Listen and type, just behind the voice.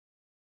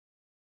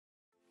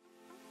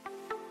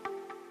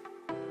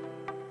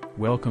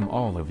Welcome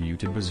all of you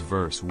to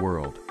Bizverse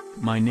World.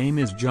 My name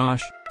is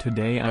Josh.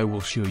 Today I will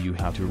show you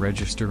how to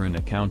register an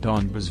account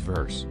on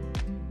Bizverse.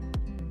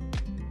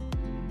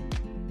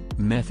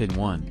 Method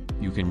 1.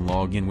 You can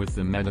log in with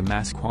the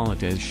MetaMask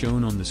wallet as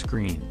shown on the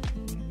screen.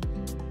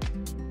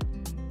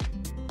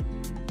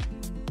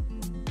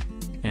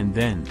 And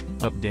then,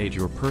 update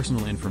your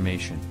personal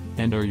information,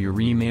 enter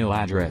your email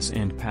address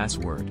and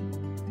password.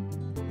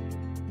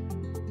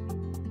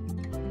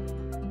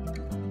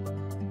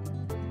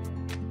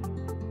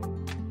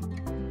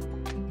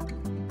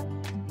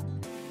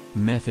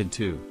 Method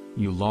 2.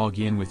 You log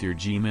in with your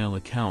Gmail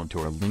account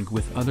or link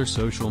with other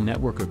social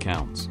network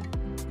accounts.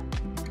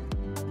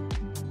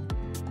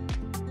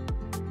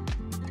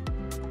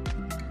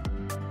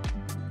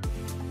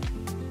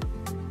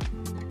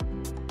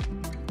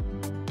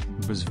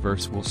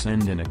 Bizverse will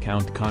send an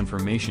account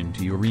confirmation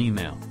to your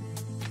email.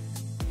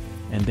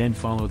 And then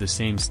follow the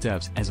same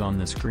steps as on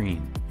the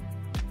screen.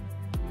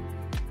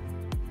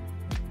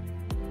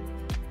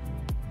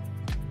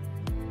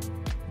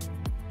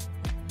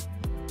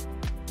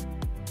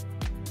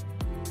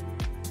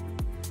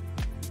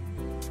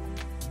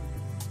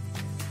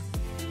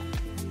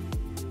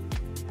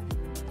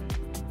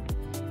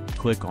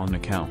 Click on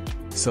Account,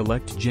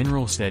 select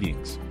General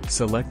Settings,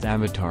 select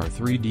Avatar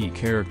 3D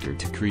Character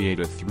to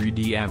create a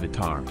 3D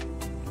avatar.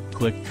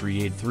 Click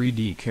Create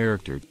 3D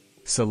Character,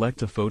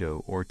 select a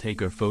photo or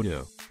take a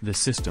photo, the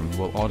system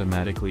will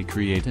automatically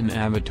create an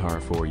avatar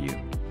for you.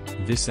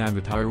 This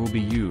avatar will be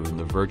you in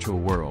the virtual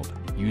world,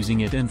 using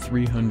it in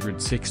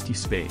 360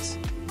 space.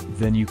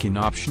 Then you can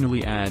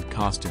optionally add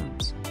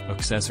costumes,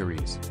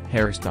 accessories,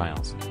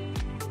 hairstyles.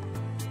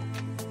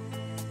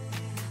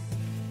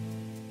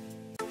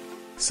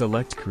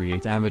 Select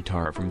Create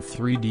Avatar from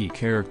 3D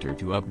Character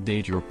to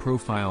update your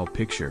profile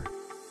picture.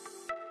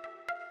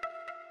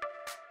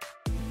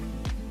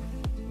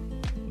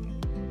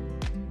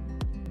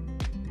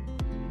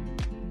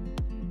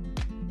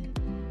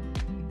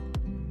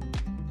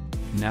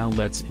 Now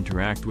let's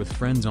interact with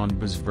friends on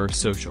Bizverse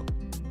Social.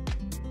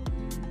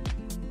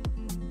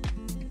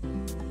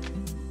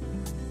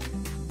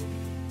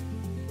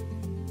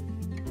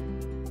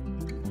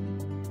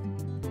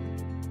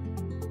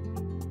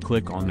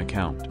 Click on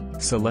Account.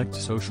 Select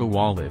Social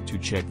Wallet to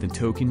check the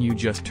token you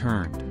just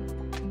earned.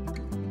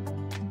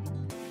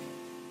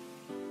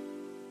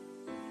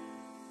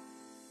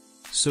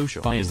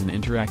 Social is an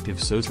interactive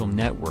social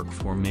network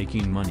for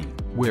making money,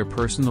 where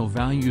personal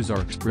values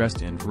are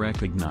expressed and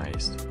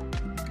recognized.